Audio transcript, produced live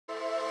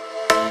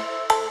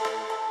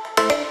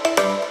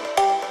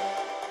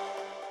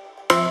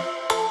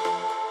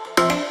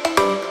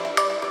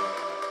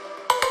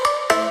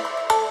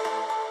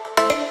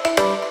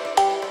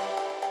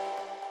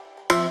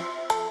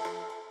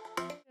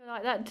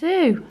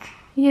do.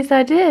 Yes,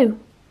 I do.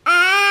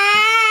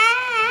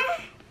 Are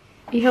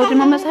you holding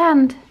Mama's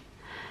hand?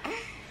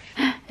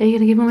 Are you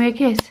going to give Mummy a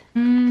kiss?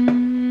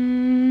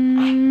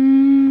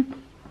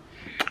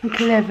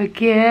 Clever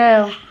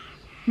girl.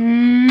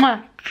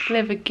 Mwah.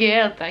 Clever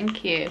girl,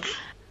 thank you.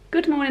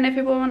 Good morning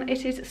everyone,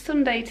 it is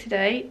Sunday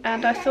today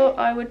and I thought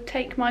I would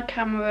take my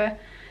camera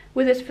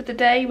with us for the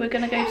day. We're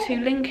going to go to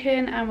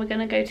Lincoln and we're going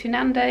to go to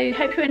Nandos.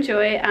 Hope you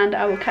enjoy and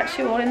I will catch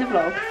you all in the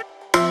vlog.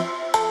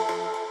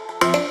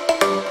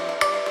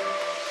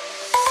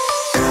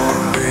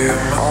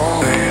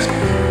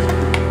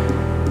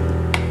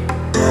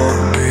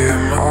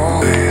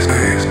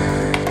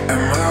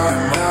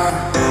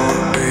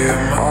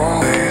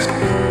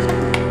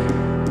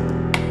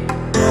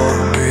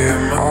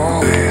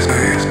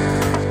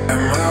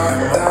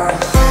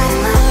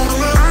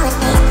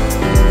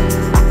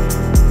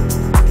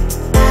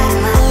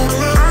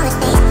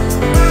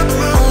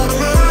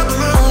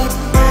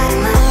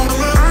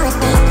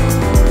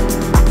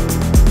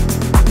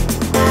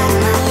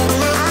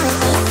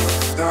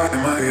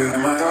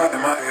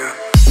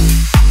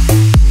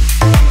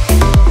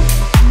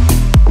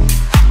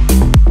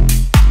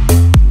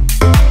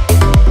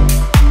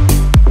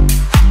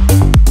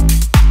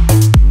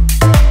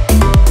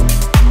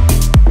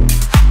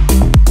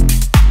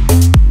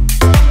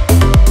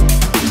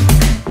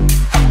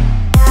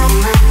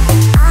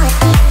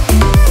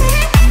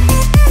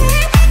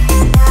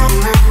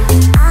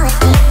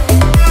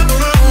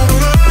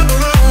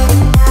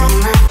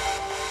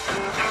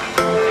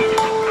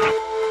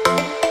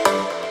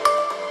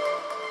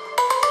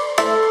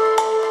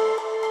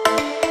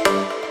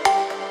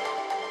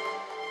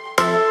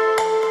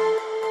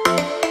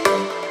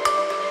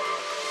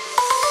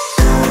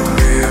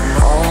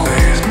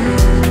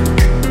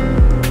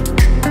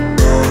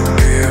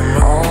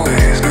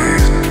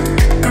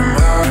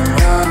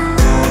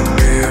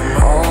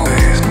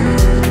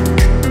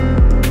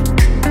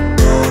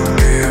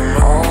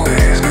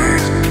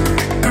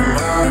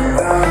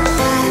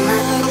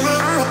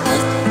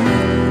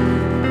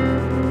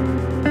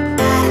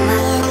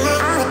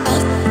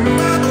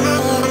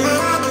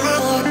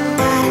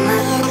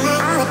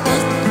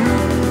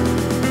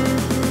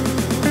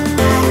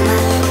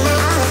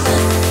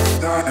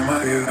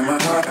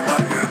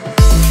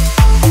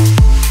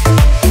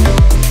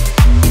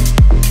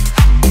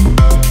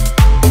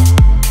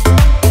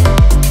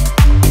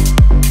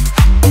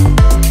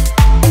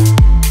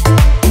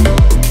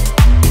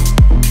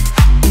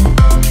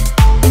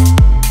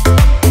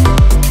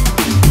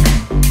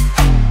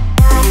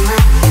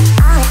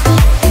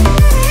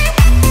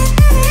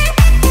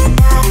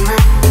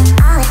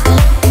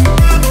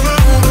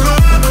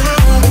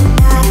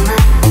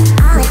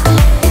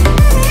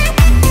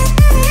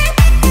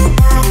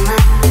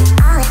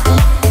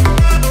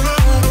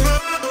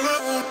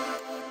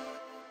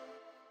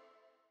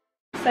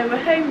 So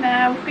we're home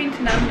now, we've been to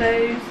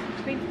Nandos.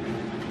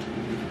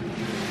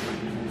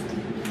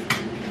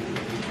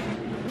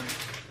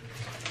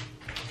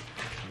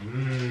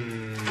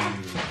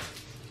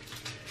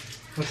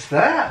 What's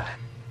that?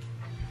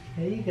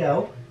 There you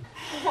go.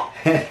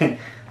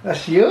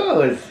 That's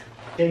yours.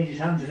 Change his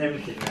hands and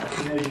everything now,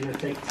 so he knows you're going to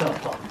take the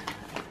top off.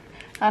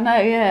 I know,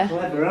 yeah.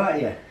 Clever,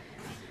 aren't you?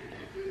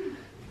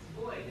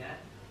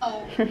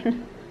 Oh.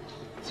 Twins!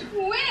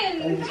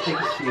 Let me just take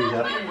his shoes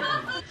off.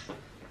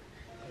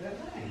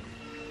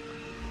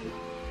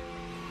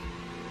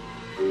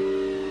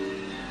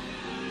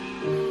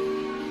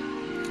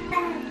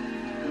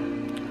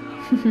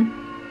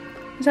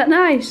 Is that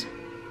nice?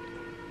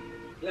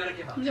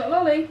 You got a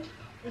lolly?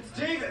 It's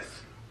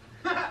Davis!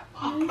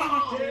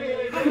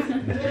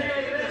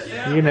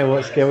 You know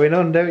what's going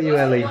on, don't you,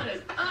 Ellie? I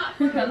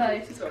know,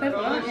 it's clever,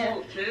 aren't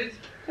you?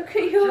 Look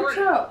at your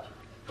top.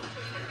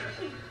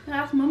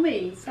 That's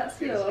Mummy's,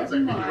 that's yours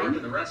and mine.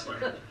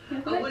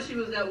 I wish he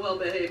was that well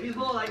behaved. He's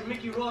more like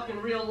Mickey Rourke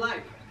in real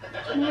life.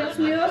 And yours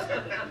and yours?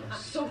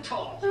 So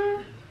tall.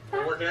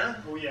 Working out?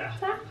 Oh yeah.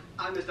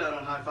 I missed out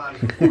on high fives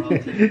before. I'll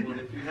take one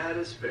if you had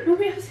a spare.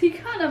 Mummy, you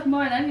can't have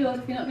mine and yours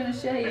if you're not going to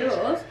share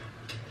yours.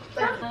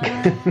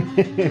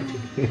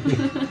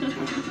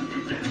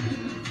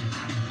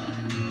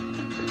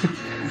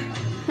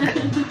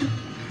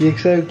 You're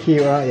so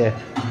cute, aren't you?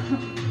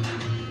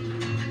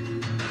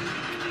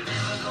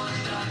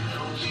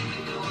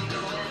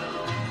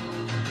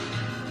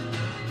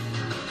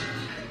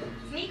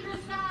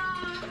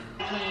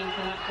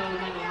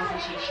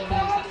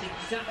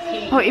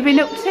 What have you been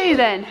up to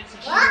then?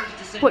 What?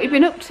 What have you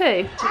been up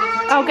to?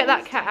 I'll get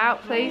that cat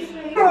out, please.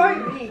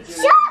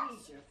 Shut!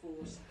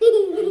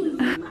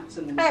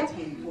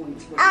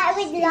 I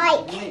would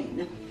like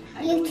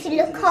you to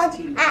look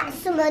on at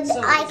some of the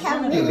I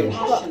Can Read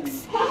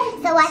books,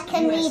 so I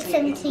can read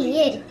them to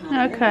you.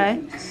 Okay.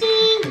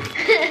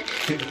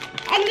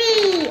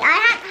 Ellie, I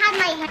haven't had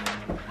my hair.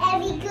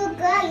 Every good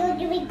girl, you're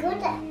doing good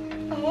at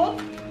hair.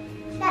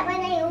 Is that my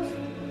nails?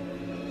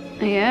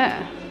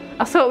 Yeah.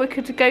 I thought we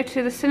could go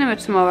to the cinema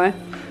tomorrow.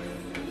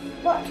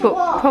 What to But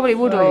watch? probably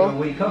would Oh, you got a all.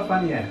 week off,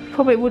 haven't you?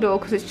 Probably would all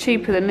because it's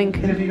cheaper than And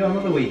Lincoln. have you got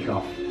another week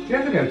off? Do you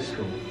ever go to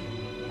school?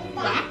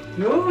 Yeah.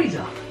 You're always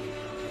up.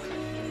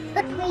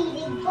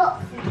 Reading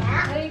books and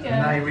that. There you go.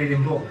 And now you're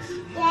reading books.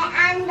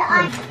 Yeah, and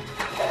I.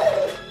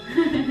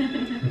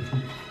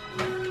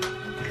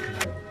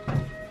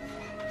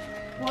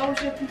 Why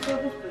was you looking for a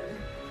husband?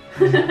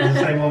 It's the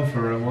same one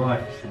for a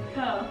wife.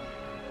 Oh,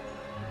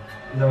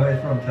 Is that what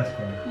it's from,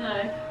 Tesco?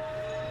 no.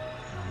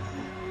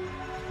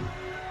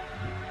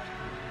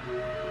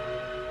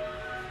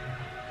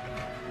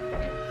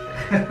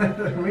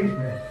 Read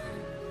me.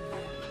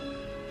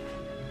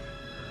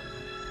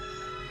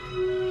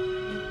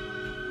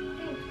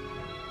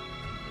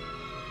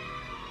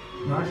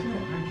 Nice, isn't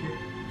it? Thank you.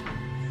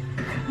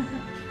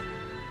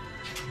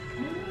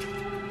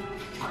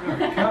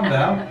 Calm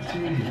down.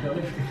 Jeez, you've got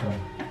lipstick on.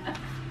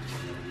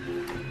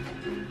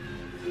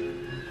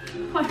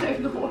 I don't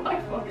know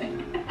why for it.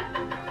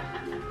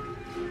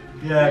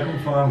 Yeah, I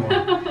couldn't find one.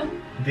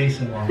 A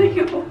decent one.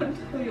 You're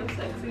wonderful, you're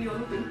sexy, you're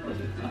looking for it.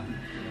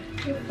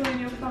 You're feeling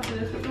you're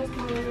fabulous, but just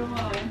all your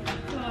mind.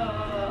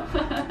 Oh.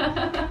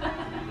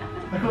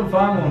 I couldn't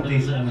find one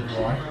decent on the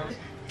dry.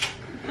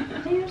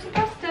 Here's the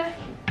pasta.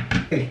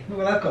 Hey,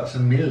 well, I've got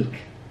some milk.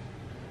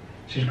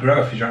 She's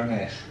gross if you drank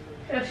this.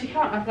 Oh, she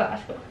can't have that,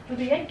 it's got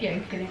bloody egg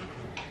yolk in it.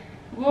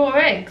 Raw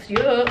eggs,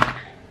 yuck.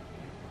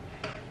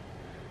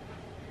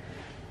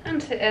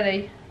 And it,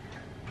 Ellie.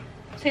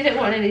 So you don't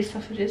want any of these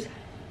sausages?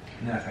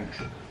 No, thanks.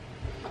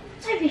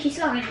 Sophie, she's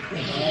lying.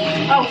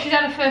 Oh, she's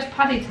had her first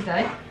paddy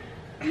today.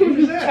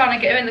 Who's that? Trying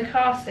to get her in the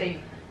car seat.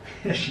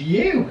 Yes,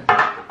 you.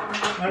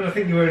 I don't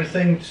think you were wearing the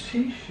same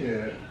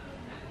t-shirt.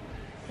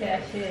 Yeah,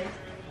 she is.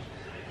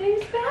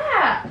 Who's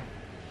that?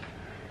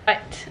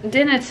 Right,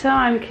 dinner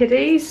time,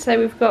 kiddies. So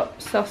we've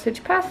got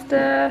sausage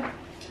pasta.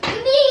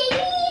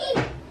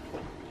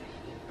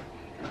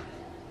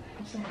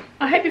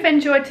 I hope you've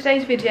enjoyed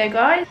today's video,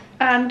 guys,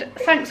 and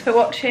thanks for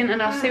watching,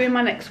 and I'll see you in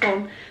my next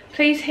one.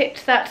 Please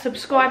hit that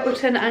subscribe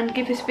button and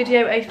give this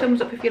video a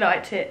thumbs up if you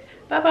liked it.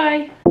 Bye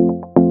bye.